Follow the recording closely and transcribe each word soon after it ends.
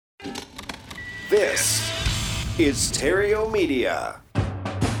This is Stereo Media.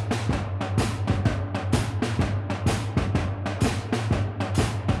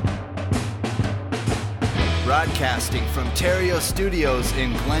 Broadcasting from Terrio Studios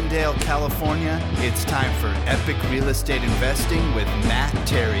in Glendale, California, it's time for Epic Real Estate Investing with Matt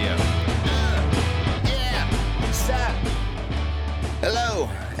Terrio. What's up? Hello,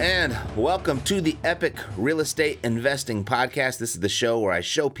 and welcome to the Epic Real Estate Investing Podcast. This is the show where I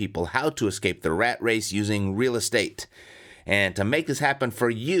show people how to escape the rat race using real estate. And to make this happen for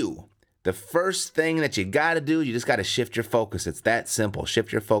you, the first thing that you got to do, you just got to shift your focus. It's that simple.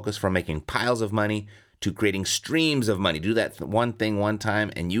 Shift your focus from making piles of money to creating streams of money. Do that one thing one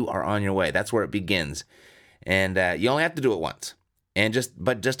time, and you are on your way. That's where it begins. And you only have to do it once,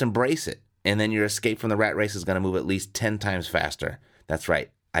 but just embrace it. And then your escape from the rat race is going to move at least 10 times faster. That's right.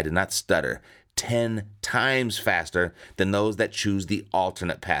 I did not stutter. 10 times faster than those that choose the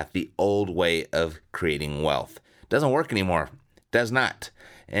alternate path, the old way of creating wealth. Doesn't work anymore. Does not.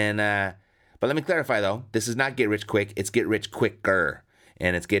 And but let me clarify though. This is not get rich quick. It's get rich quicker,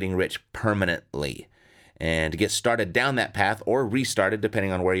 and it's getting rich permanently. And to get started down that path or restarted,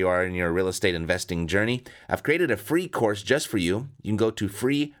 depending on where you are in your real estate investing journey, I've created a free course just for you. You can go to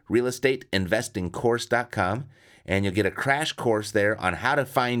freerealestateinvestingcourse.com, and you'll get a crash course there on how to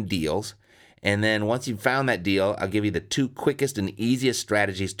find deals. And then once you've found that deal, I'll give you the 2 quickest and easiest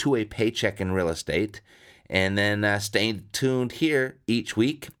strategies to a paycheck in real estate. And then stay tuned here each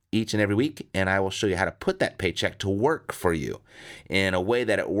and every week, and I will show you how to put that paycheck to work for you in a way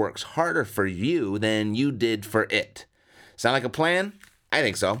that it works harder for you than you did for it. Sound like a plan? I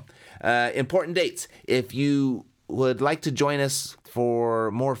think so. Important dates. If you would like to join us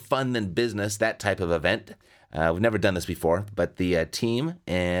for more fun than business, that type of event, we've never done this before, but the team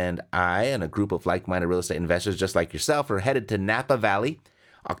and I and a group of like-minded real estate investors just like yourself are headed to Napa Valley,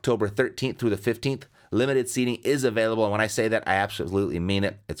 October 13th through the 15th. Limited seating is available, and when I say that, I absolutely mean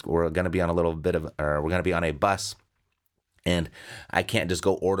it. We're going to be on we're going to be on a bus, and I can't just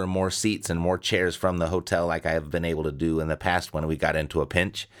go order more seats and more chairs from the hotel like I have been able to do in the past when we got into a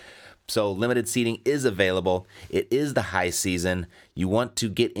pinch. So limited seating is available. It is the high season. You want to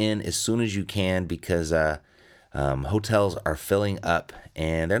get in as soon as you can because hotels are filling up,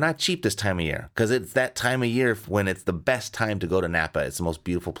 and they're not cheap this time of year because it's that time of year when it's the best time to go to Napa. It's the most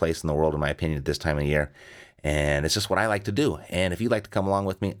beautiful place in the world, in my opinion, at this time of year, and it's just what I like to do. And if you'd like to come along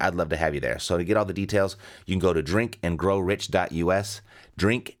with me, I'd love to have you there. So to get all the details, you can go to drinkandgrowrich.us,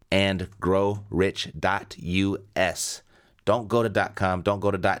 drinkandgrowrich.us. Don't go to .com, don't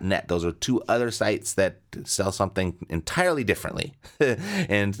go to .net. Those are 2 other sites that sell something entirely differently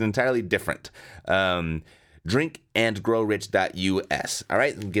and entirely different. drinkandgrowrich.us. All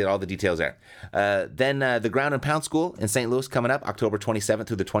right, get all the details there. Then the Ground and Pound School in St. Louis coming up October 27th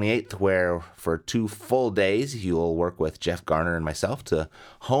through the 28th, where for 2 full days you'll work with Jeff Garner and myself to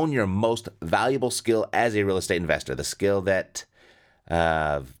hone your most valuable skill as a real estate investor, the skill that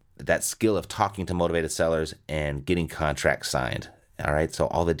skill of talking to motivated sellers and getting contracts signed. All right, so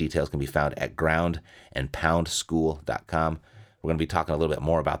all the details can be found at groundandpoundschool.com. We're going to be talking a little bit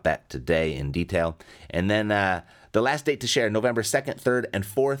more about that today in detail. And then the last date to share, November 2nd, 3rd, and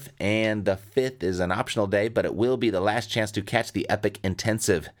 4th, and the 5th is an optional day, but it will be the last chance to catch the Epic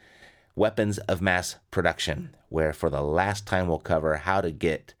Intensive Weapons of Mass Production, where for the last time we'll cover how to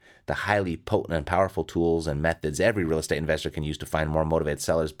get the highly potent and powerful tools and methods every real estate investor can use to find more motivated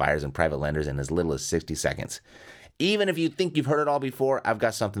sellers, buyers, and private lenders in as little as 60 seconds. Even if you think you've heard it all before, I've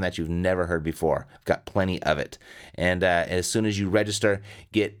got something that you've never heard before. I've got plenty of it. And as soon as you register,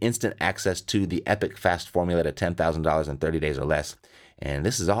 get instant access to the Epic Fast Formula to $10,000 in 30 days or less. And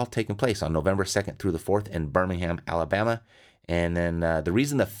this is all taking place on November 2nd through the 4th in Birmingham, Alabama. And then the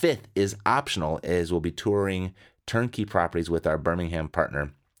reason the 5th is optional is we'll be touring turnkey properties with our Birmingham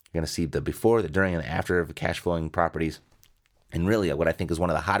partner. You're going to see the before, the during, and the after of cash flowing properties. And really what I think is one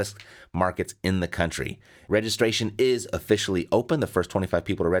of the hottest markets in the country. Registration is officially open. The first 25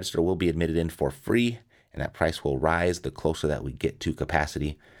 people to register will be admitted in for free, and that price will rise the closer that we get to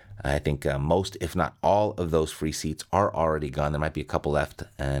capacity. I think most, if not all, of those free seats are already gone. There might be a couple left,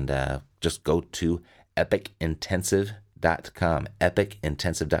 and just go to epicintensive.com,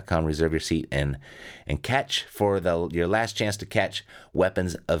 epicintensive.com, reserve your seat, and catch for your last chance to catch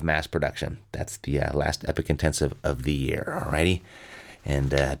Weapons of Mass Production. That's the last Epic Intensive of the year, alrighty? And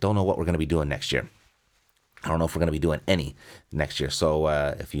don't know what we're going to be doing next year. I don't know if we're going to be doing any next year. So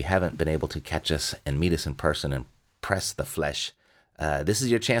if you haven't been able to catch us and meet us in person and press the flesh, this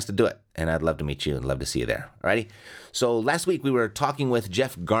is your chance to do it. And I'd love to meet you and love to see you there. Alrighty. So last week we were talking with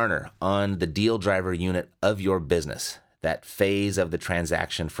Jeff Garner on the deal driver unit of your business. that phase of the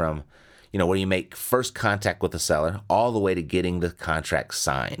transaction from, where you make first contact with the seller all the way to getting the contract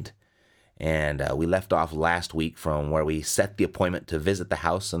signed. And we left off last week from where we set the appointment to visit the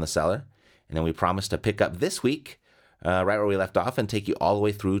house and the seller. And then we promised to pick up this week right where we left off and take you all the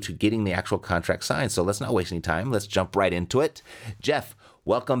way through to getting the actual contract signed. So let's not waste any time. Let's jump right into it. Jeff,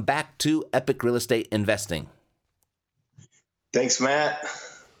 welcome back to Epic Real Estate Investing. Thanks, Matt.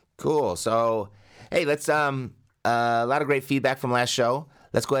 Cool. So, hey, let's a lot of great feedback from last show.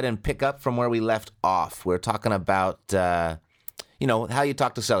 Let's go ahead and pick up from where we left off. We're talking about how you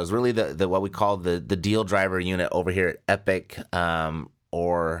talk to sellers, really the what we call the deal driver unit over here at Epic,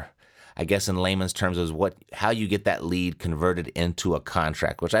 or I guess in layman's terms is how you get that lead converted into a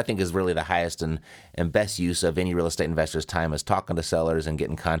contract, which I think is really the highest and best use of any real estate investor's time, is talking to sellers and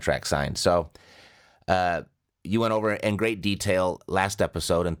getting contracts signed. So you went over in great detail last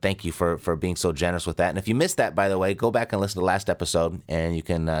episode, and thank you for being so generous with that. And if you missed that, by the way, go back and listen to the last episode, and you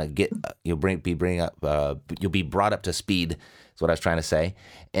can you'll be brought up to speed. Is what I was trying to say.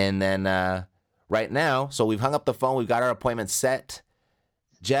 And then right now, so we've hung up the phone, we've got our appointment set.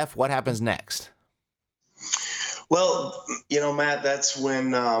 Jeff, what happens next? Well, Matt, that's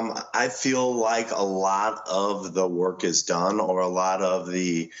when I feel like a lot of the work is done, or a lot of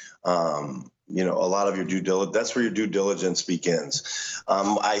the, a lot of your due diligence. That's where your due diligence begins.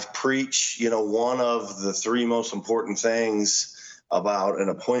 I preach, one of the three most important things about an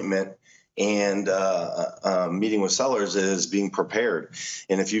appointment and meeting with sellers is being prepared.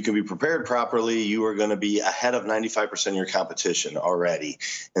 And if you can be prepared properly, you are going to be ahead of 95% of your competition already.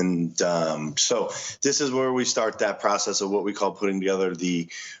 And so this is where we start that process of what we call putting together the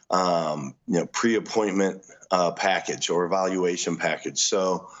pre-appointment package or evaluation package.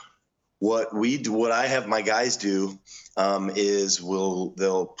 So what I have my guys do is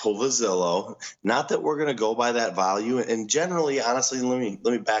they'll pull the Zillow. Not that we're going to go by that value. And generally, honestly, let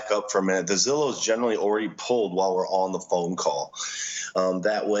me back up for a minute. The Zillow is generally already pulled while we're on the phone call.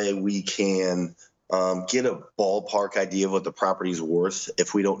 That way we can get a ballpark idea of what the property is worth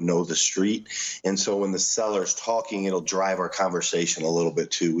if we don't know the street. And so when the seller's talking, it'll drive our conversation a little bit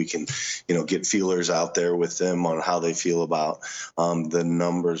too. We can, get feelers out there with them on how they feel about the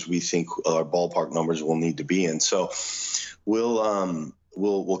numbers we think our ballpark numbers will need to be in. So we'll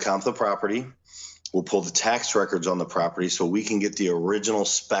comp the property. We'll pull the tax records on the property so we can get the original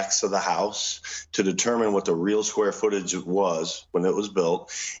specs of the house to determine what the real square footage was when it was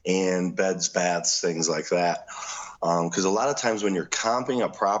built, and beds, baths, things like that. Because a lot of times when you're comping a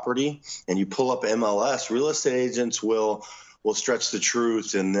property and you pull up MLS, real estate agents will stretch the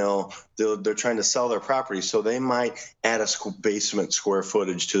truth, and they're trying to sell their property. So they might add a basement square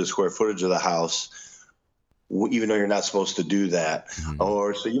footage to the square footage of the house, even though you're not supposed to do that. Mm-hmm.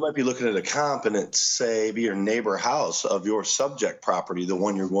 Or so you might be looking at a comp and it's be your neighbor house of your subject property, the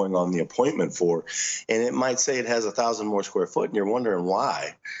one you're going on the appointment for. And it might say it has 1,000 more square foot, and you're wondering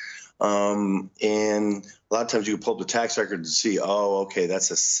why. And a lot of times you can pull up the tax record to see, oh, okay, that's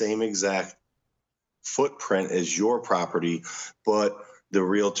the same exact footprint as your property, but the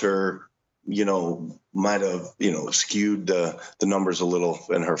realtor, might have, skewed the numbers a little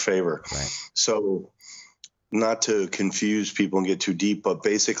in her favor. Right. So, not to confuse people and get too deep, but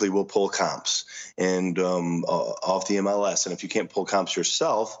basically we'll pull comps and off the MLS. And if you can't pull comps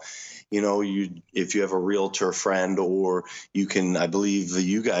yourself, if you have a realtor friend, or you can, I believe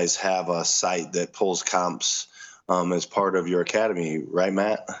you guys have a site that pulls comps as part of your academy, right,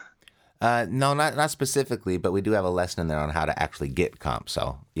 Matt? No, not specifically, but we do have a lesson in there on how to actually get comps.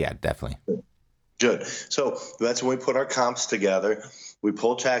 So yeah, definitely. Good. So that's when we put our comps together. We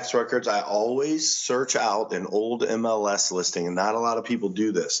pull tax records. I always search out an old MLS listing, and not a lot of people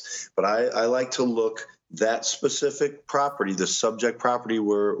do this, but I like to look that specific property, the subject property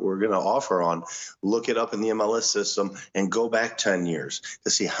we're going to offer on, look it up in the MLS system and go back 10 years to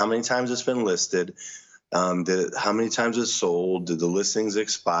see how many times it's been listed, how many times it's sold, did the listings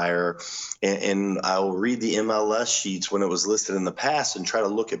expire, and I'll read the MLS sheets when it was listed in the past and try to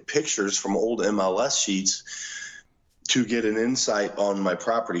look at pictures from old MLS sheets to get an insight on my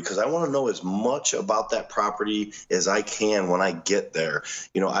property, because I want to know as much about that property as I can when I get there.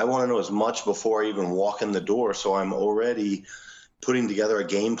 I want to know as much before I even walk in the door, so I'm already putting together a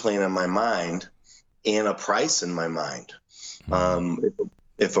game plan in my mind and a price in my mind.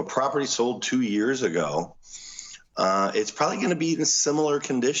 If a property sold 2 years ago, it's probably going to be in a similar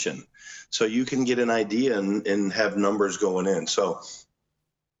condition, so you can get an idea and have numbers going in. So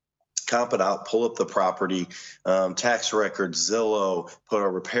comp it out, pull up the property, tax records, Zillow, put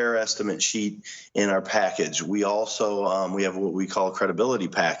our repair estimate sheet in our package. We also we have what we call a credibility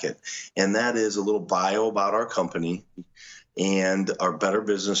packet, and that is a little bio about our company and our Better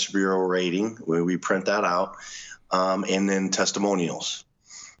Business Bureau rating. We print that out, and then testimonials.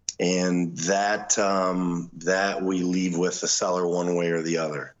 And that we leave with the seller one way or the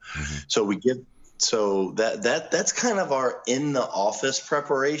other. Mm-hmm. So that's kind of our in the office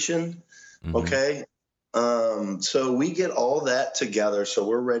preparation. Mm-hmm. Okay. So we get all that together. So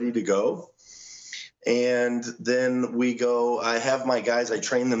we're ready to go. And then we go, I have my guys, I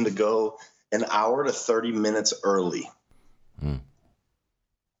train them to go an hour to 30 minutes early. Mm.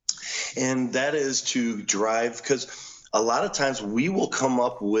 And that is to drive, because a lot of times we will come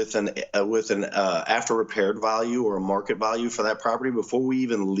up with an after repaired value or a market value for that property before we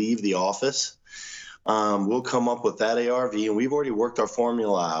even leave the office. We'll come up with that ARV, and we've already worked our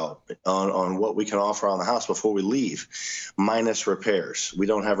formula out on what we can offer on the house before we leave, minus repairs. We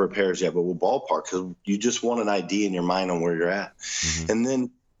don't have repairs yet, but we'll ballpark because you just want an idea in your mind on where you're at. Mm-hmm. And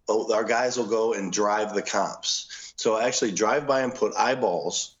then our guys will go and drive the comps. So actually drive by and put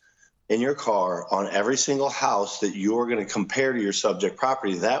eyeballs in your car on every single house that you're going to compare to your subject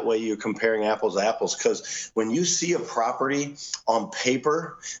property. That way you're comparing apples to apples, because when you see a property on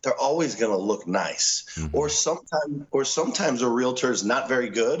paper, they're always going to look nice. Mm-hmm. Or sometimes a realtor is not very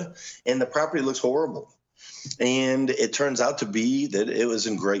good and the property looks horrible. And it turns out to be that it was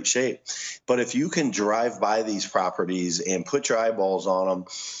in great shape. But if you can drive by these properties and put your eyeballs on them,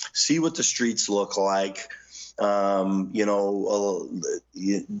 see what the streets look like, you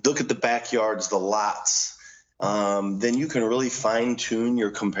look at the backyards, the lots, then you can really fine tune your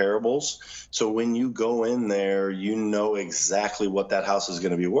comparables. So when you go in there, you know exactly what that house is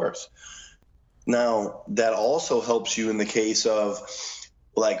going to be worth. Now, that also helps you in the case of,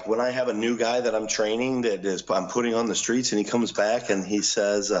 like, when I have a new guy that I'm training I'm putting on the streets, and he comes back and he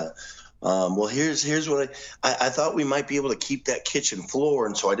says, well, here's what I thought we might be able to keep that kitchen floor,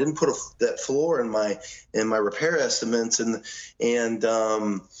 and so I didn't put that floor in my repair estimates, and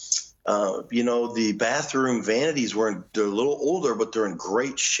the bathroom vanities they're a little older, but they're in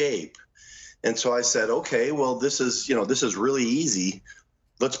great shape. And so I said, okay, well, this is really easy.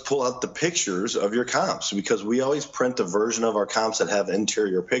 Let's pull out the pictures of your comps, because we always print a version of our comps that have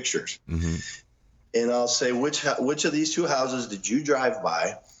interior pictures. Mm-hmm. And I'll say, which of these two houses did you drive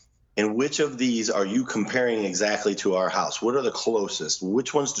by? And which of these are you comparing exactly to our house? What are the closest?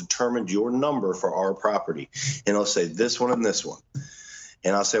 Which ones determined your number for our property? And I'll say this one and this one.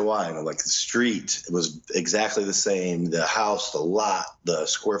 And I'll say why. And I'm like, the street was exactly the same. The house, the lot, the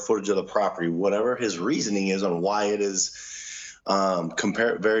square footage of the property, whatever his reasoning is on why it is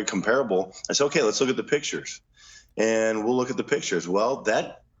very comparable. I said, okay, let's look at the pictures. And we'll look at the pictures. Well,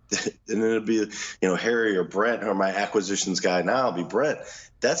 and then it'll be, Harry or Brent, or my acquisitions guy now will be Brent.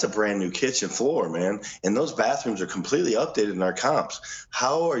 That's a brand new kitchen floor, man. And those bathrooms are completely updated in our comps.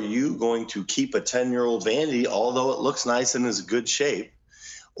 How are you going to keep a 10-year-old vanity, although it looks nice and is in good shape,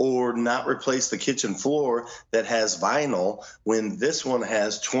 or not replace the kitchen floor that has vinyl when this one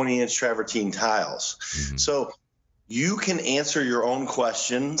has 20-inch travertine tiles? Mm-hmm. So you can answer your own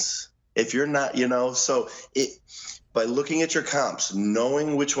questions if you're not, by looking at your comps,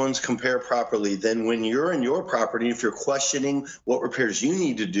 knowing which ones compare properly. Then when you're in your property, if you're questioning what repairs you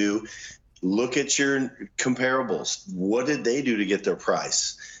need to do, look at your comparables. What did they do to get their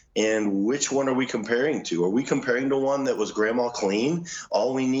price? And which one are we comparing to? Are we comparing to one that was grandma clean?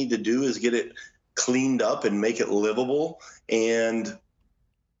 All we need to do is get it cleaned up and make it livable, and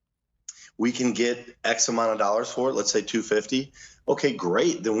we can get X amount of dollars for it, let's say $250. Okay,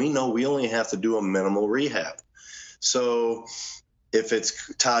 great. Then we know we only have to do a minimal rehab. So if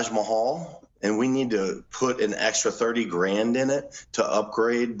it's Taj Mahal and we need to put an extra 30 grand in it to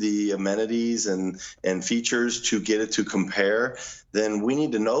upgrade the amenities and features to get it to compare, then we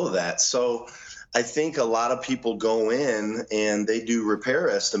need to know that. So I think a lot of people go in and they do repair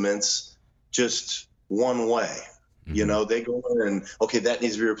estimates just one way. Mm-hmm. They go in and, okay, that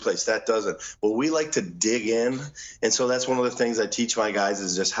needs to be replaced. That doesn't. Well, we like to dig in. And so that's one of the things I teach my guys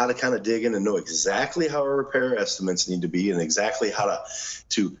is just how to kind of dig in and know exactly how our repair estimates need to be and exactly how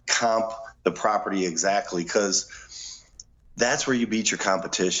to comp the property exactly, because that's where you beat your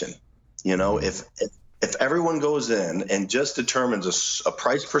competition. If everyone goes in and just determines a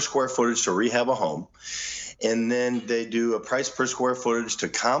price per square footage to rehab a home, and then they do a price per square footage to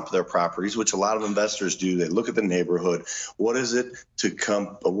comp their properties, which a lot of investors do. They look at the neighborhood. What is it to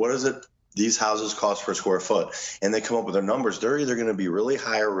comp? What is it these houses cost per square foot, and they come up with their numbers, they're either going to be really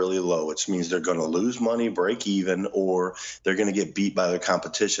high or really low, which means they're going to lose money, break even, or they're going to get beat by their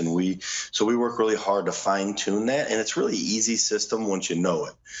competition. So we work really hard to fine tune that, and it's really easy system once you know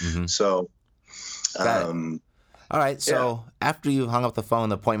it. Mm-hmm. So, all right. So after you've hung up the phone,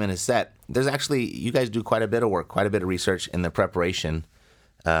 the appointment is set. There's actually, you guys do quite a bit of work, quite a bit of research in the preparation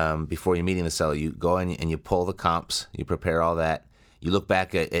before you're meeting the seller. You go in and you pull the comps, you prepare all that. You look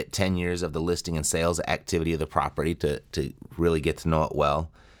back at 10 years of the listing and sales activity of the property to really get to know it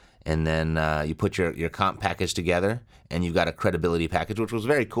well. And then you put your comp package together, and you've got a credibility package, which was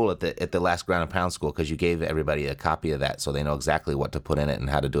very cool at the last Ground and Pound School, because you gave everybody a copy of that so they know exactly what to put in it and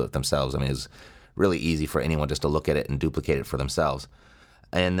how to do it themselves. I mean, it's really easy for anyone just to look at it and duplicate it for themselves.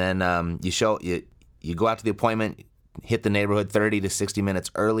 And then you go out to the appointment, hit the neighborhood 30 to 60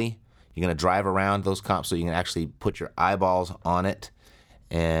 minutes early. You're going to drive around those comps so you can actually put your eyeballs on it.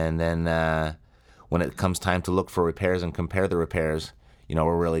 And then when it comes time to look for repairs and compare the repairs,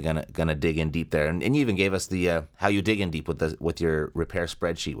 we're really gonna dig in deep there. And you even gave us the how you dig in deep with your repair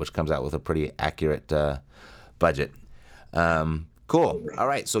spreadsheet, which comes out with a pretty accurate budget. Cool. All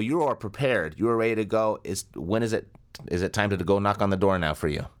right. So you are prepared. You are ready to go. When is it? Is it time to go knock on the door now for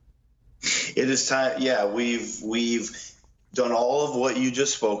you? It is time. Yeah, we've done all of what you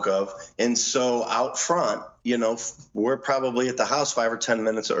just spoke of. And so out front, we're probably at the house 5 or 10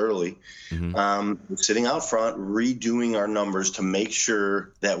 minutes early, sitting out front, redoing our numbers to make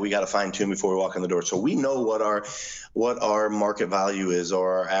sure that we got to fine tune before we walk in the door. So we know what our market value is,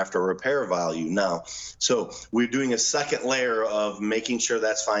 or our after repair value now. So we're doing a second layer of making sure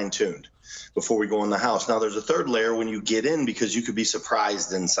that's fine tuned before we go in the house. Now, there's a third layer when you get in, because you could be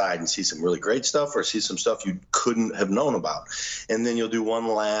surprised inside and see some really great stuff or see some stuff you couldn't have known about. And then you'll do one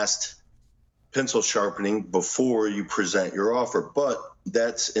last pencil sharpening before you present your offer. But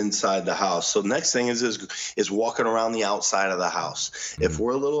that's inside the house. So the next thing is walking around the outside of the house. Mm-hmm. If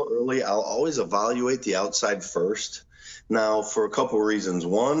we're a little early, I'll always evaluate the outside first. Now, for a couple of reasons.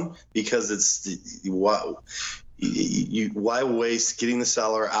 One, because why waste getting the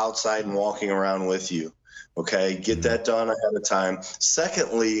seller outside and walking around with you? Okay, get that done ahead of time.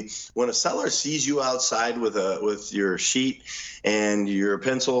 Secondly, when a seller sees you outside with your sheet and your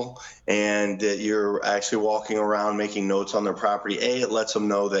pencil, and that you're actually walking around making notes on their property, it lets them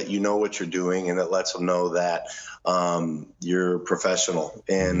know that you know what you're doing, and it lets them know that you're professional,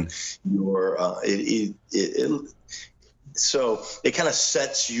 and you're so it kind of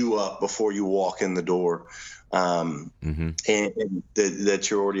sets you up before you walk in the door. And that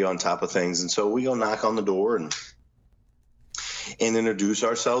you're already on top of things. And so we go knock on the door and introduce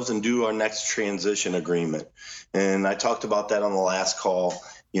ourselves and do our next transition agreement. And I talked about that on the last call.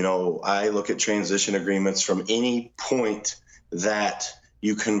 I look at transition agreements from any point that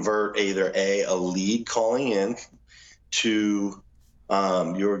you convert either a lead calling in to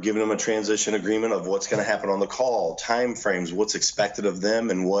you're giving them a transition agreement of what's going to happen on the call, time frames, what's expected of them,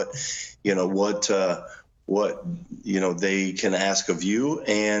 and what they can ask of you.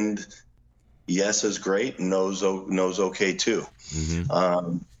 And yes is great, no's okay too.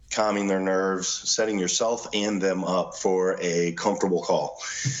 Calming their nerves, setting yourself and them up for a comfortable call.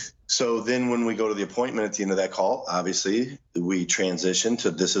 So then when we go to the appointment at the end of that call, obviously we transition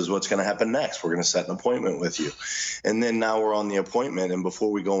to this is what's going to happen next. We're going to set an appointment with you. And then now we're on the appointment. And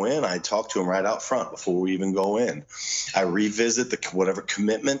before we go in, I talk to him right out front before we even go in. I revisit whatever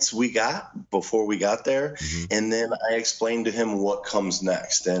commitments we got before we got there. And then I explain to him what comes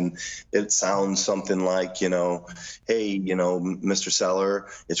next. And it sounds something like, hey, Mr. Seller,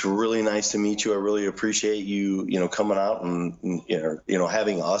 it's really nice to meet you. I really appreciate you, coming out and,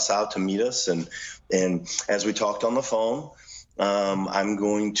 having us out to meet us. And as we talked on the phone, I'm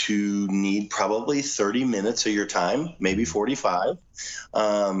going to need probably 30 minutes of your time, maybe 45.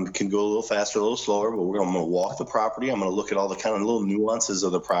 Can go a little faster, a little slower, but I'm going to walk the property. I'm going to look at all the kind of little nuances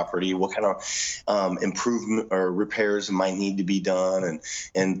of the property, what kind of improvement or repairs might need to be done,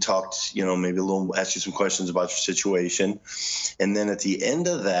 and talk, maybe ask you some questions about your situation. And then at the end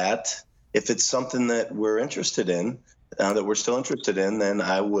of that, if it's something that we're interested in, that we're still interested in, then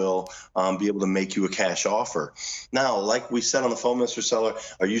I will be able to make you a cash offer. Now, like we said on the phone, Mr. Seller,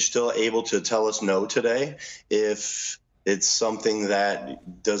 are you still able to tell us no today if it's something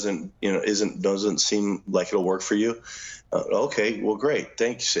that doesn't seem like it'll work for you? Okay, well, great,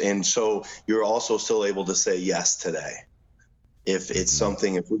 thanks. And so you're also still able to say yes today if it's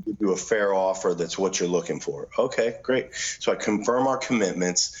something, if we could do a fair offer that's what you're looking for. Okay, great. So I confirm our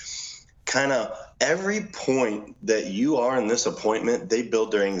commitments. Kind of every point that you are in this appointment, they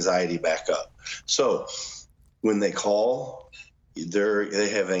build their anxiety back up. So when they call, they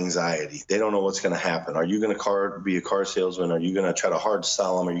have anxiety. They don't know what's going to happen. Are you going to be a car salesman? Are you going to try to hard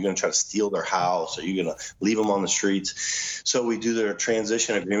sell them? Are you going to try to steal their house? Are you going to leave them on the streets? So we do their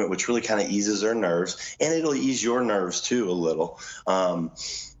transition agreement, which really kind of eases their nerves, and it'll ease your nerves too a little. And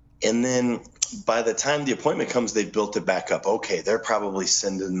then by the time the appointment comes, they've built it back up. Okay, they're probably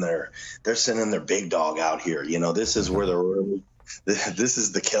sending their big dog out here. This is where this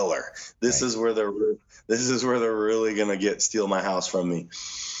is the killer. This is where they're really going to steal my house from me.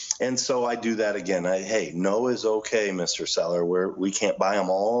 And so I do that again. Hey, no is okay, Mr. Seller. We can't buy them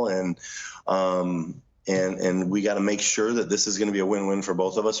all. And we got to make sure that this is going to be a win-win for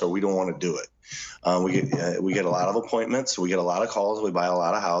both of us, or we don't want to do it. We get a lot of appointments. We get a lot of calls. We buy a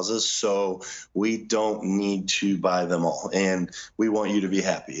lot of houses. So we don't need to buy them all. And we want you to be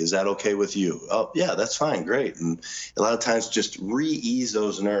happy. Is that okay with you? Oh, yeah, that's fine. Great. And a lot of times just re-ease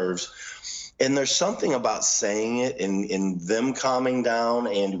those nerves. And there's something about saying it and them calming down,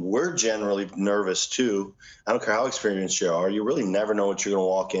 and we're generally nervous too. I don't care how experienced you are. You really never know what you're going to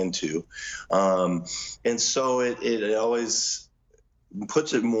walk into. And so it always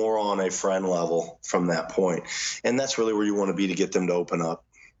puts it more on a friend level from that point. And that's really where you want to be to get them to open up.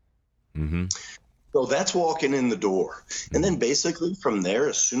 Mm-hmm. So that's walking in the door. And then basically from there,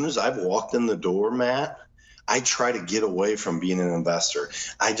 as soon as I've walked in the door, Matt, I try to get away from being an investor.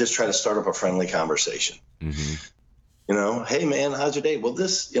 I just try to start up a friendly conversation. Mm-hmm. Hey man, how's your day? Well,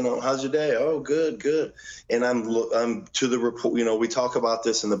 how's your day? Oh, good. And I'm to the report. We talk about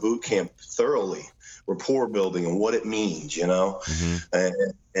this in the boot camp thoroughly, rapport building and what it means, mm-hmm.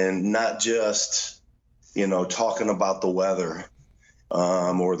 and not just, talking about the weather.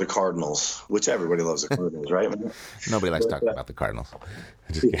 Or the Cardinals, which everybody loves the Cardinals, right? Nobody likes talking about the Cardinals.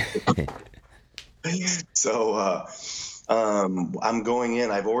 Just kidding. So I'm going in.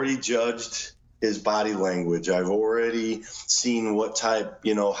 I've already judged his body language. I've already seen what type,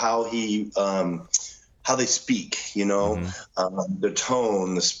 how they speak, mm-hmm. The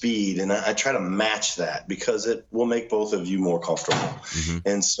tone, the speed. And I try to match that because it will make both of you more comfortable. Mm-hmm.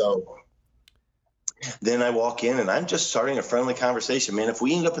 And so then I walk in and I'm just starting a friendly conversation. Man, if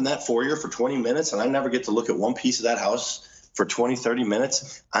we end up in that foyer for 20 minutes and I never get to look at one piece of that house for 20, 30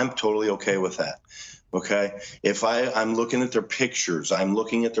 minutes, I'm totally okay with that. Okay. If I'm looking at their pictures, I'm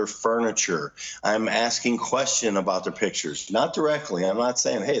looking at their furniture, I'm asking questions about their pictures, not directly. I'm not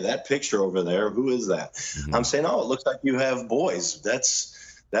saying, hey, that picture over there, who is that? Mm-hmm. I'm saying, oh, it looks like you have boys.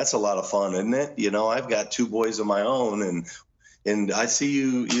 That's a lot of fun, isn't it? I've got 2 boys of my own, and I see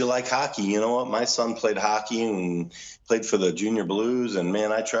you like hockey. You know what? My son played hockey and played for the Junior Blues. And,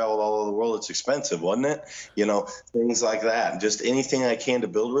 man, I traveled all over the world. It's expensive, wasn't it? Things like that. Just anything I can to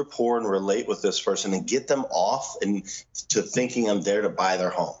build rapport and relate with this person and get them off and to thinking I'm there to buy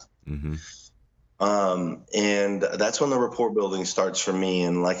their home. Mm-hmm. And that's when the rapport building starts for me.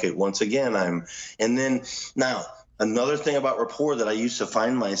 And once again, now – another thing about rapport that I used to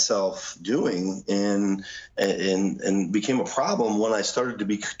find myself doing and became a problem when I started to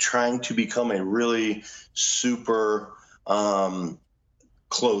be trying to become a really super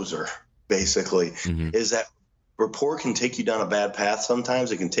closer, basically, mm-hmm. is that rapport can take you down a bad path.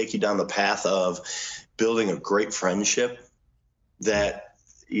 Sometimes it can take you down the path of building a great friendship that,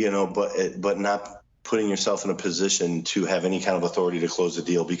 but not putting yourself in a position to have any kind of authority to close the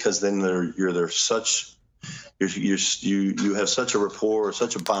deal, because then you have such a rapport or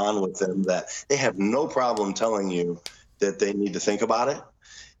such a bond with them that they have no problem telling you that they need to think about it.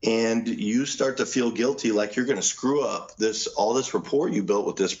 And you start to feel guilty, like you're going to screw up all this rapport you built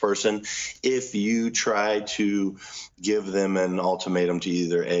with this person if you try to give them an ultimatum to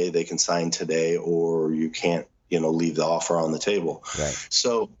either A, they can sign today, or you can't, leave the offer on the table. Right.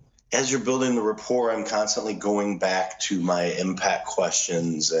 So as you're building the rapport, I'm constantly going back to my impact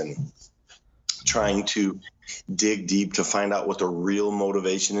questions and trying to dig deep to find out what the real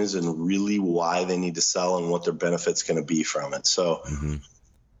motivation is and really why they need to sell and what their benefit's going to be from it. So, mm-hmm.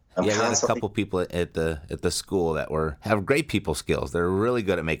 We had a couple people at the school that have great people skills. They're really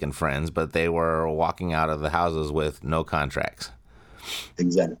good at making friends, but they were walking out of the houses with no contracts.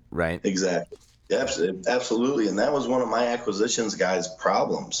 Exactly. Right. Exactly. Absolutely. And that was one of my acquisitions guy's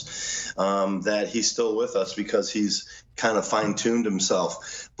problems, that he's still with us because he's kind of fine-tuned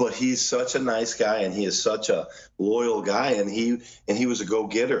himself. But he's such a nice guy, and he is such a loyal guy, and he was a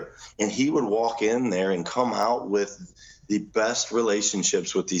go-getter. And he would walk in there and come out with the best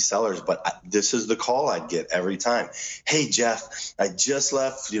relationships with these sellers. But this is the call I'd get every time. Hey, Jeff, I just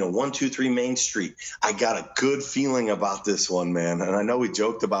left, 123 Main Street. I got a good feeling about this one, man. And I know we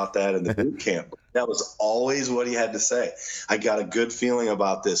joked about that in the boot camp. That was always what he had to say. I got a good feeling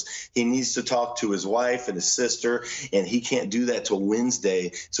about this. He needs to talk to his wife and his sister, and he can't do that till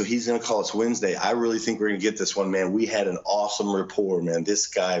Wednesday. So he's going to call us Wednesday. I really think we're going to get this one, man. We had an awesome rapport, man. This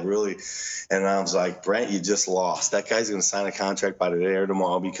guy really, and I was like, Brent, you just lost. That guy's going to sign a contract by today or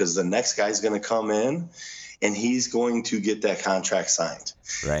tomorrow, because the next guy's going to come in and he's going to get that contract signed.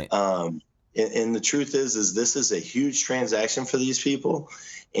 Right. And the truth is this is a huge transaction for these people.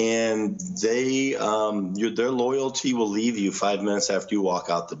 And they, their loyalty will leave you 5 minutes after you walk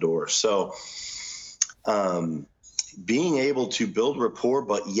out the door. So, being able to build rapport,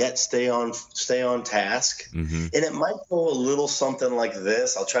 but yet stay on task. Mm-hmm. And it might go a little something like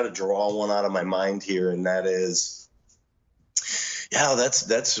this. I'll try to draw one out of my mind here. And that is,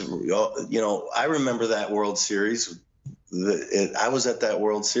 that's, I remember that World Series. I was at that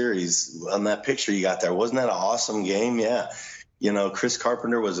World Series on that picture you got there. Wasn't that an awesome game? Yeah. Chris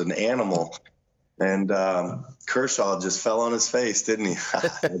Carpenter was an animal, and Kershaw just fell on his face, didn't he?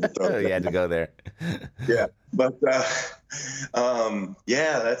 You had to go there. Yeah. But,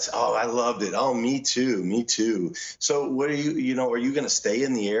 I loved it. Oh, me too. So what are you going to stay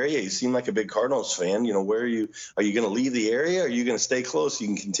in the area? You seem like a big Cardinals fan. Where are you going to leave the area? Or are you going to stay close so you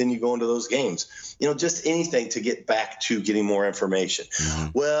can continue going to those games? Just anything to get back to getting more information. Mm-hmm.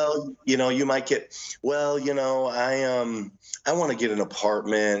 Well, you might get, I want to get an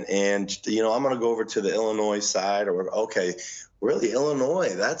apartment, and, I'm going to go over to the Illinois side, or, okay, really,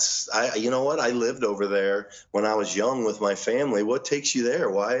 Illinois, I lived over there when I was young with my family. What takes you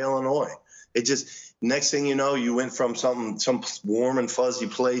there? Why Illinois? It just, next thing you know, you went from some warm and fuzzy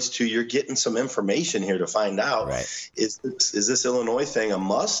place to you're getting some information here to find out. Right. Is this Illinois thing a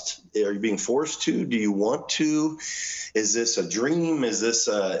must? Are you being forced to? Do you want to? Is this a dream? Is this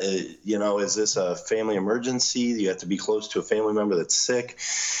is this a family emergency? You have to be close to a family member that's sick.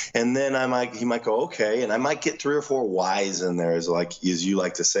 And then he might go, okay. And I might get 3 or 4 whys in there, as you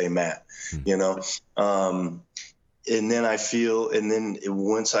like to say, Matt, and then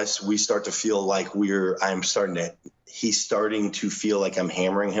we start to feel like he's starting to feel like I'm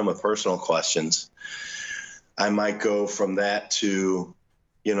hammering him with personal questions. I might go from that to,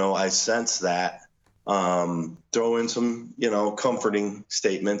 I sense that, throw in some, comforting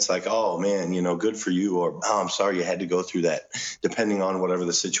statements like, oh man, good for you. Or, oh, I'm sorry you had to go through that, depending on whatever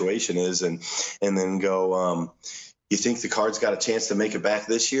the situation is. And then go, you think the Cards got a chance to make it back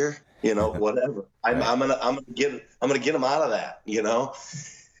this year? Whatever. I'm gonna get them out of that,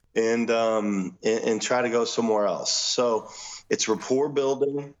 and try to go somewhere else. So it's rapport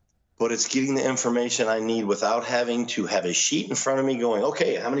building, but it's getting the information I need without having to have a sheet in front of me going,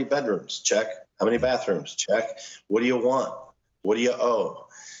 okay, how many bedrooms? Check. How many bathrooms? Check. What do you want? What do you owe?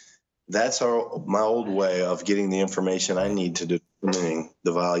 That's my old way of getting the information I need to determining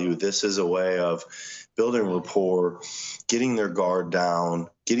the value. This is a way of building rapport, getting their guard down,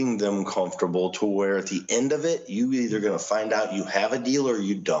 getting them comfortable to where at the end of it, you either going to find out you have a deal or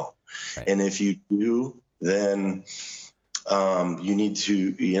you don't. Right. And if you do, then you need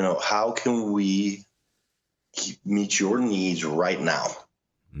to, how can we meet your needs right now?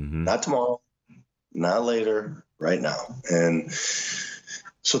 Mm-hmm. Not tomorrow, not later, right now. And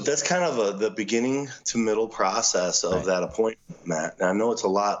so that's kind of the beginning to middle process of that appointment, Matt. And I know it's a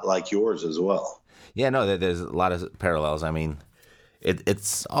lot like yours as well. Yeah, no, there's a lot of parallels. I mean,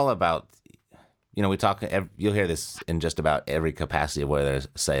 it's all about, we talk, you'll hear this in just about every capacity of whether there's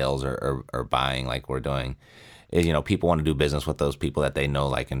sales or buying like we're doing. People want to do business with those people that they know,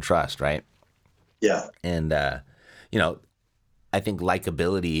 like, and trust, right? Yeah. And, I think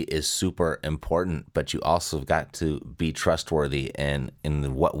likability is super important, but you also have got to be trustworthy. And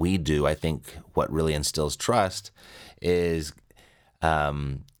in what we do, I think what really instills trust is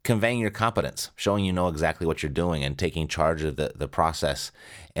conveying your competence, showing you know exactly what you're doing, and taking charge of the process,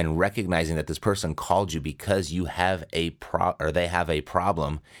 and recognizing that this person called you because you have they have a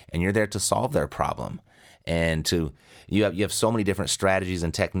problem, and you're there to solve their problem. And you have so many different strategies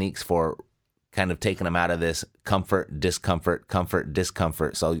and techniques for kind of taking them out of this comfort, discomfort.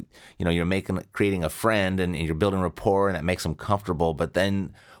 So, you're creating a friend, and you're building rapport, and that makes them comfortable. But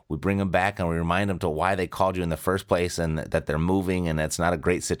then we bring them back and we remind them to why they called you in the first place, and that they're moving, and that's not a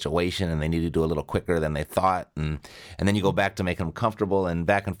great situation, and they need to do a little quicker than they thought. And then you go back to making them comfortable, and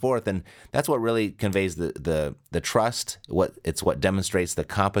back and forth. And that's what really conveys the trust. What demonstrates the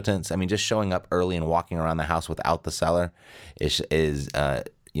competence. I mean, just showing up early and walking around the house without the seller is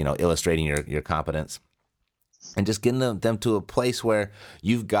illustrating your competence. And just getting them to a place where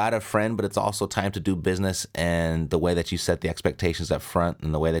you've got a friend, but it's also time to do business. And the way that you set the expectations up front,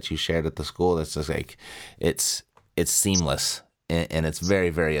 and the way that you shared at the school, it's just like it's seamless, and it's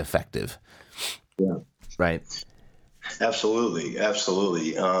very, very effective. Yeah. Right. Absolutely.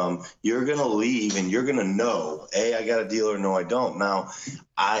 Absolutely. You're going to leave and you're going to know, A, I got a deal or no, I don't. Now,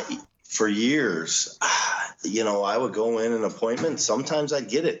 for years, I would go in an appointment. Sometimes I'd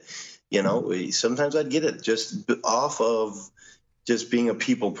get it, sometimes I'd get it just off of just being a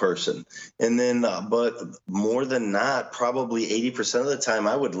people person. And then, but more than not, probably 80% of the time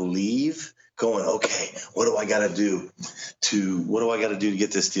I would leave going, okay, what do I got to do to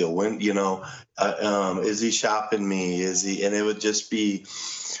get this deal? When, is he shopping me? And it would just be,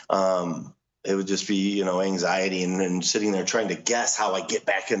 anxiety and sitting there trying to guess how I get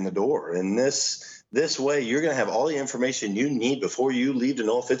back in the door. And this way, you're going to have all the information you need before you leave to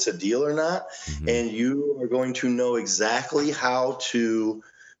know if it's a deal or not. Mm-hmm. And you are going to know exactly how to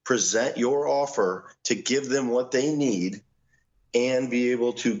present your offer to give them what they need and be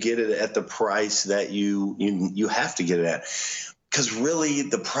able to get it at the price that you have to get it at. Because really,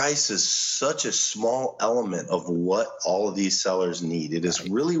 the price is such a small element of what all of these sellers need. It is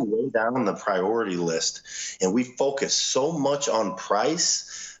really way down on the priority list. And we focus so much on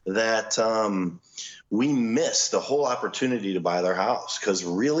price that we miss the whole opportunity to buy their house. Because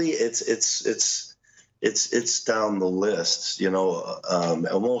really, it's down the list,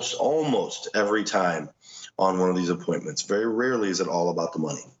 almost every time on one of these appointments. Very rarely is it all about the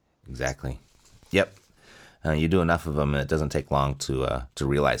money. Exactly. Yep. You do enough of them, and it doesn't take long to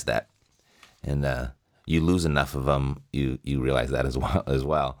realize that. And you lose enough of them, you realize that as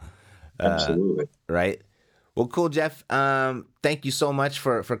well. Absolutely. Right. Well, cool, Jeff. Thank you so much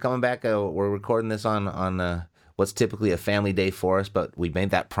for coming back. We're recording this on what's typically a family day for us, but we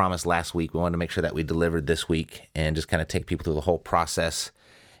made that promise last week. We wanted to make sure that we delivered this week and just kind of take people through the whole process.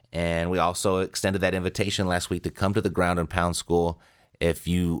 And we also extended that invitation last week to come to the Ground and Pound School. If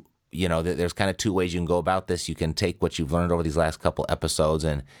there's kind of two ways you can go about this. You can take what you've learned over these last couple episodes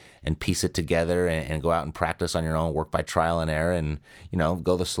and piece it together and go out and practice on your own, work by trial and error, and,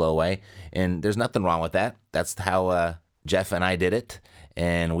 go the slow way. And there's nothing wrong with that. That's how Jeff and I did it,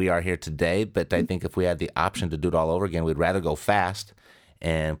 and we are here today. But I think if we had the option to do it all over again, we'd rather go fast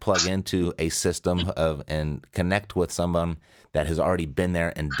and plug into a system and connect with someone that has already been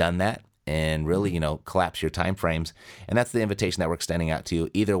there and done that, and really, collapse your time frames. And that's the invitation that we're extending out to you.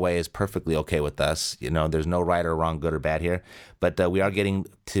 Either way is perfectly okay with us. There's no right or wrong, good or bad here. But we are getting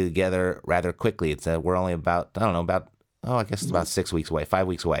together rather quickly. We're only about 6 weeks away, 5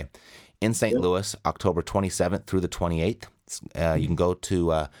 weeks away. In St. Louis, October 27th through the 28th. You can go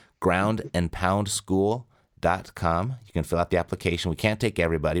to groundandpoundschool.com. You can fill out the application. We can't take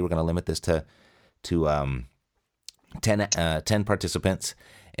everybody. We're going to limit this to 10 participants.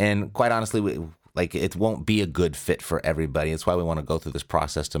 And quite honestly, it won't be a good fit for everybody. It's why we want to go through this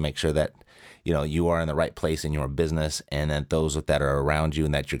process to make sure that, you are in the right place in your business, and that those that are around you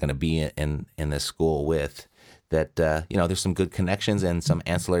and that you're going to be in this school with, that, there's some good connections and some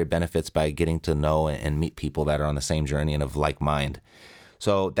ancillary benefits by getting to know and meet people that are on the same journey and of like mind.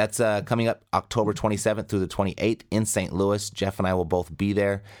 So that's coming up October 27th through the 28th in St. Louis. Jeff and I will both be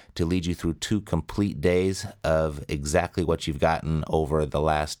there to lead you through 2 complete days of exactly what you've gotten over the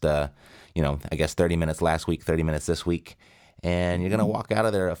last, 30 minutes last week, 30 minutes this week. And you're going to walk out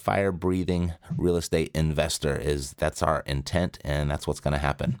of there a fire-breathing real estate investor. That's our intent, and that's what's going to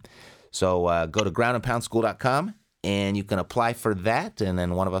happen. So go to groundandpoundschool.com, and you can apply for that, and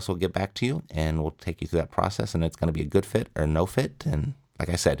then one of us will get back to you, and we'll take you through that process, and it's going to be a good fit or no fit. And like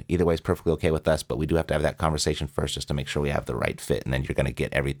I said, either way is perfectly okay with us, but we do have to have that conversation first just to make sure we have the right fit, and then you're going to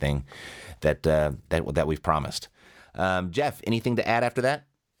get everything that we've promised. Jeff, anything to add after that?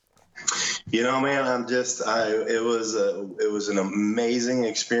 Man, it was an amazing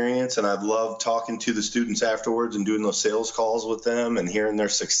experience, and I've loved talking to the students afterwards and doing those sales calls with them and hearing their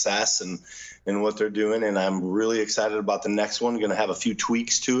success and what they're doing. And I'm really excited about the next one. Going to have a few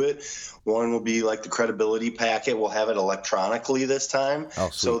tweaks to it. One will be like the credibility packet. We'll have it electronically this time,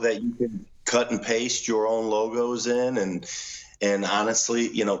 so that you can cut and paste your own logos in. And honestly,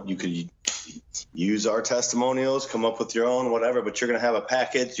 you could use our testimonials, come up with your own, whatever, but you're going to have a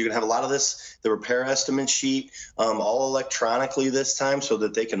package. You're going to have a lot of this, the repair estimate sheet, all electronically this time, so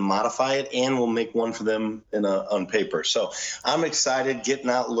that they can modify it, and we'll make one for them on paper. So I'm excited getting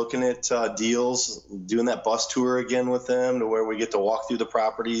out, looking at deals, doing that bus tour again with them, to where we get to walk through the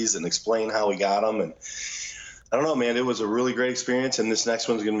properties and explain how we got them. And I don't know, man, it was a really great experience, and this next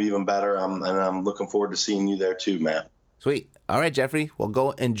one's going to be even better. And I'm looking forward to seeing you there too, Matt. Sweet. All right, Jeffrey. Well,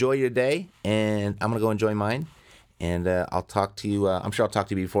 go enjoy your day, and I'm going to go enjoy mine. And I'll talk to you. I'm sure I'll talk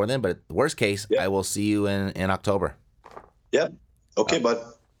to you before then, but worst case, I will see you in October. Yep. Okay, bud.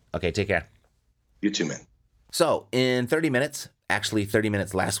 Okay, take care. You too, man. So in 30 minutes, actually 30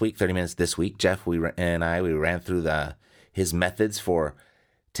 minutes last week, 30 minutes this week. Jeff and I ran through his methods for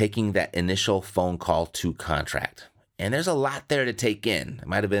taking that initial phone call to contract. And there's a lot there to take in. It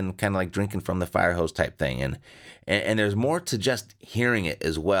might have been kind of like drinking from the fire hose type thing. And there's more to just hearing it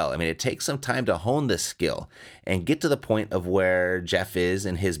as well. I mean, it takes some time to hone this skill and get to the point of where Jeff is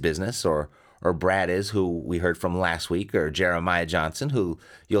in his business, or Brad is, who we heard from last week, or Jeremiah Johnson, who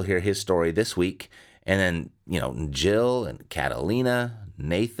you'll hear his story this week. And then, Jill and Catalina,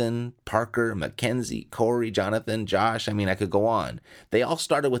 Nathan, Parker, Mackenzie, Corey, Jonathan, Josh. I mean, I could go on. They all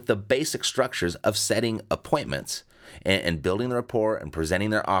started with the basic structures of setting appointments and building the rapport and presenting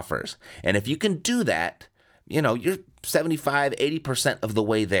their offers. And if you can do that, you're 75, 80% of the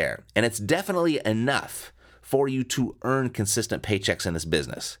way there. And it's definitely enough for you to earn consistent paychecks in this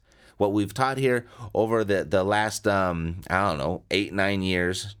business. What we've taught here over the last, 8, 9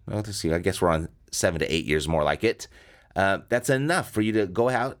 years, let's see, I guess we're on 7 to 8 years more like it. That's enough for you to go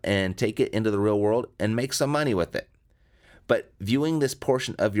out and take it into the real world and make some money with it. But viewing this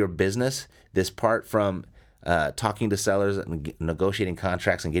portion of your business, this part from talking to sellers and negotiating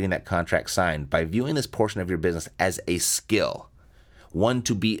contracts and getting that contract signed, by viewing this portion of your business as a skill, one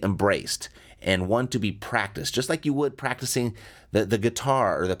to be embraced and one to be practiced, just like you would practicing the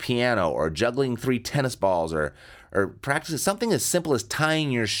guitar or the piano or juggling 3 tennis balls or practicing something as simple as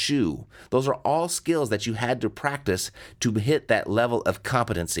tying your shoe. Those are all skills that you had to practice to hit that level of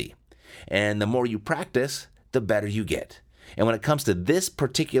competency. And the more you practice, the better you get. And when it comes to this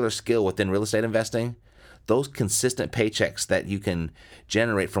particular skill within real estate investing, those consistent paychecks that you can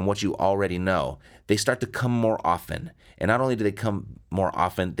generate from what you already know, they start to come more often. And not only do they come more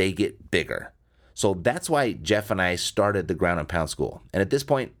often, they get bigger. So that's why Jeff and I started the Ground and Pound School. And at this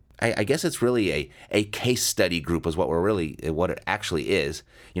point, I guess it's really a case study group is what it actually is.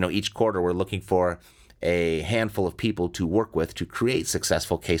 Each quarter we're looking for a handful of people to work with to create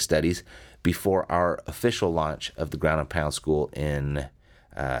successful case studies before our official launch of the Ground and Pound School in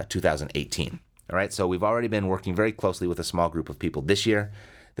 2018. All right, so we've already been working very closely with a small group of people this year.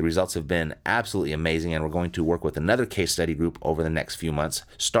 The results have been absolutely amazing, and we're going to work with another case study group over the next few months,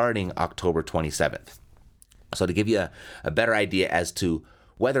 starting October 27th. So to give you a better idea as to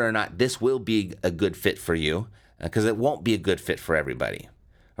whether or not this will be a good fit for you, because it won't be a good fit for everybody.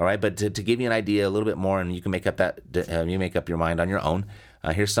 All right, but to give you an idea a little bit more, and you can make up your mind on your own.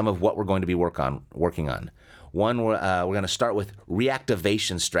 Here's some of what we're going to be working on. One, we're going to start with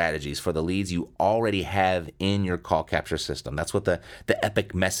reactivation strategies for the leads you already have in your call capture system. That's what the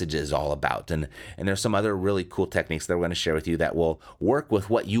Epic message is all about. And there's some other really cool techniques that we're going to share with you that will work with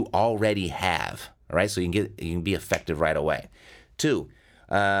what you already have. All right, so you can be effective right away. 2,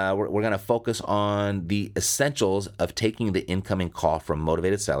 we're going to focus on the essentials of taking the incoming call from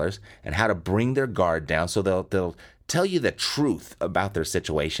motivated sellers and how to bring their guard down so they'll tell you the truth about their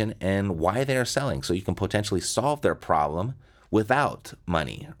situation and why they are selling, so you can potentially solve their problem without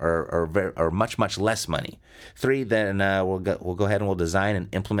money or much less money. 3, then we'll go ahead and we'll design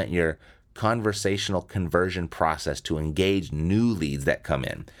and implement your conversational conversion process to engage new leads that come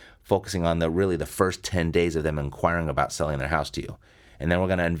in, focusing on the first 10 days of them inquiring about selling their house to you. And then we're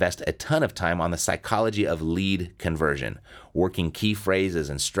going to invest a ton of time on the psychology of lead conversion, working key phrases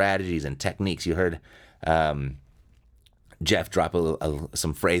and strategies and techniques. You heard Jeff drop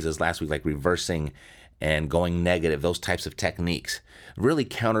some phrases last week, like reversing and going negative, those types of techniques. Really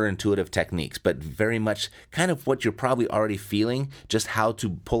counterintuitive techniques, but very much kind of what you're probably already feeling, just how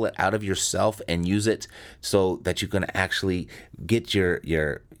to pull it out of yourself and use it so that you can actually get your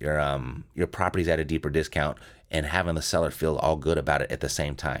properties at a deeper discount and having the seller feel all good about it at the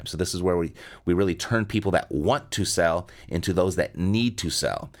same time. So this is where we really turn people that want to sell into those that need to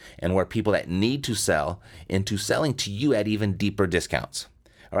sell, and where people that need to sell into selling to you at even deeper discounts.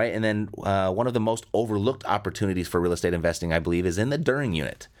 All right, and then one of the most overlooked opportunities for real estate investing, I believe, is in the during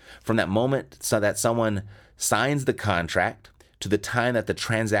unit. From that moment so that someone signs the contract to the time that the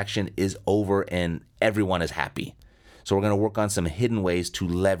transaction is over and everyone is happy. So we're going to work on some hidden ways to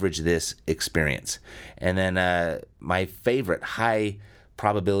leverage this experience. And then my favorite high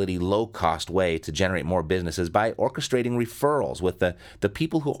probability, low cost way to generate more business is by orchestrating referrals with the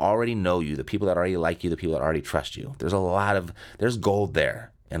people who already know you, the people that already like you, the people that already trust you. There's gold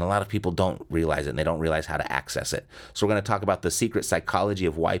there. And a lot of people don't realize it, and they don't realize how to access it. So we're going to talk about the secret psychology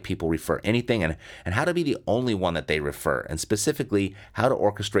of why people refer anything and how to be the only one that they refer, and specifically how to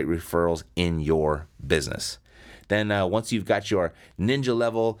orchestrate referrals in your business. Then once you've got your ninja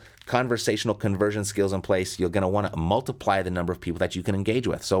level conversational conversion skills in place, you're going to want to multiply the number of people that you can engage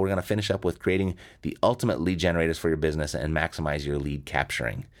with. So we're going to finish up with creating the ultimate lead generators for your business and maximize your lead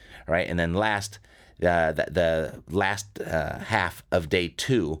capturing. All right. And then last, the last half of day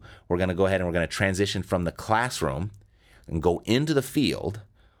 2, we're going to go ahead and we're going to transition from the classroom and go into the field,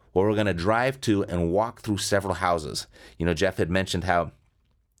 where we're going to drive to and walk through several houses. Jeff had mentioned how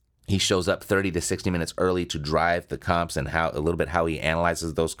he shows up 30 to 60 minutes early to drive the comps and how he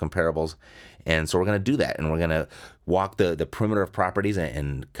analyzes those comparables. And so we're going to do that, and we're going to walk the perimeter of properties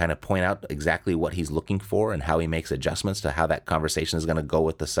and kind of point out exactly what he's looking for and how he makes adjustments to how that conversation is going to go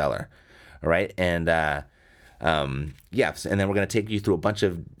with the seller. All right. And and then we're going to take you through a bunch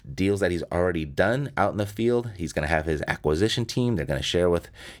of deals that he's already done out in the field. He's going to have his acquisition team. They're going to share with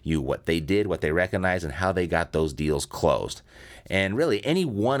you what they did, what they recognized, and how they got those deals closed. And really, any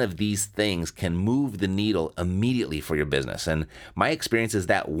one of these things can move the needle immediately for your business. And my experience is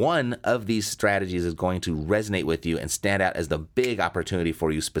that one of these strategies is going to resonate with you and stand out as the big opportunity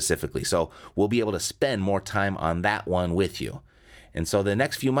for you specifically. So we'll be able to spend more time on that one with you. And so the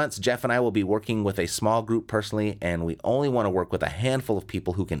next few months, Jeff and I will be working with a small group personally, and we only want to work with a handful of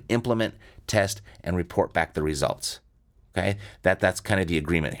people who can implement, test, and report back the results. Okay, that's kind of the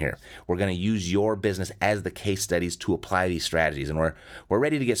agreement here. We're going to use your business as the case studies to apply these strategies, and we're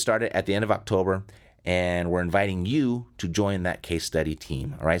ready to get started at the end of October, and we're inviting you to join that case study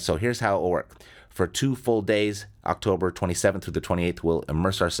team. All right, so here's how it will work. For 2 full days, October 27th through the 28th, we'll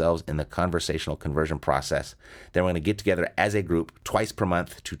immerse ourselves in the conversational conversion process. Then we're going to get together as a group twice per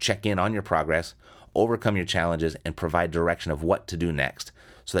month to check in on your progress, overcome your challenges, and provide direction of what to do next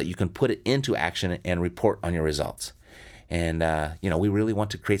so that you can put it into action and report on your results. And, we really want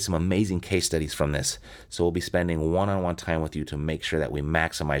to create some amazing case studies from this. So we'll be spending one-on-one time with you to make sure that we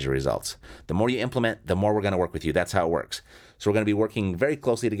maximize your results. The more you implement, the more we're going to work with you. That's how it works. So we're going to be working very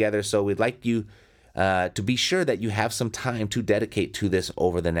closely together. So we'd like you to be sure that you have some time to dedicate to this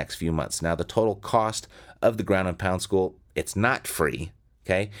over the next few months. Now, the total cost of the Ground and Pound School, it's not free,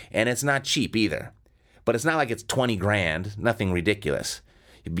 okay? And it's not cheap either. But it's not like it's $20,000, nothing ridiculous.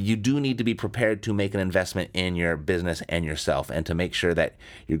 You do need to be prepared to make an investment in your business and yourself, and to make sure that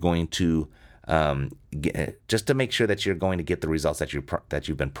you're going to get the results that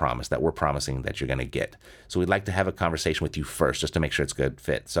you've been promised, that we're promising that you're going to get. So we'd like to have a conversation with you first, just to make sure it's a good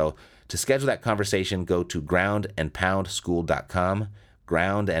fit. So to schedule that conversation, go to groundandpoundschool.com,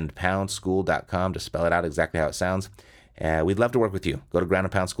 groundandpoundschool.com, to spell it out exactly how it sounds. We'd love to work with you. Go to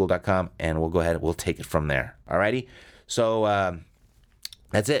groundandpoundschool.com, and we'll go ahead. We'll take it from there. Alrighty. So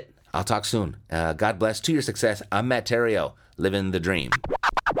that's it. I'll talk soon. God bless. To your success. I'm Matt Theriault, living the dream.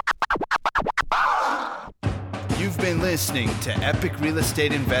 You've been listening to Epic Real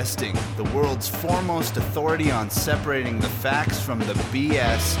Estate Investing, the world's foremost authority on separating the facts from the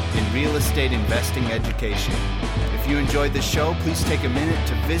BS in real estate investing education. If you enjoyed the show, please take a minute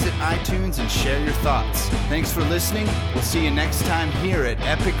to visit iTunes and share your thoughts. Thanks for listening. We'll see you next time here at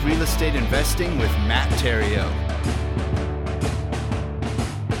Epic Real Estate Investing with Matt Theriault.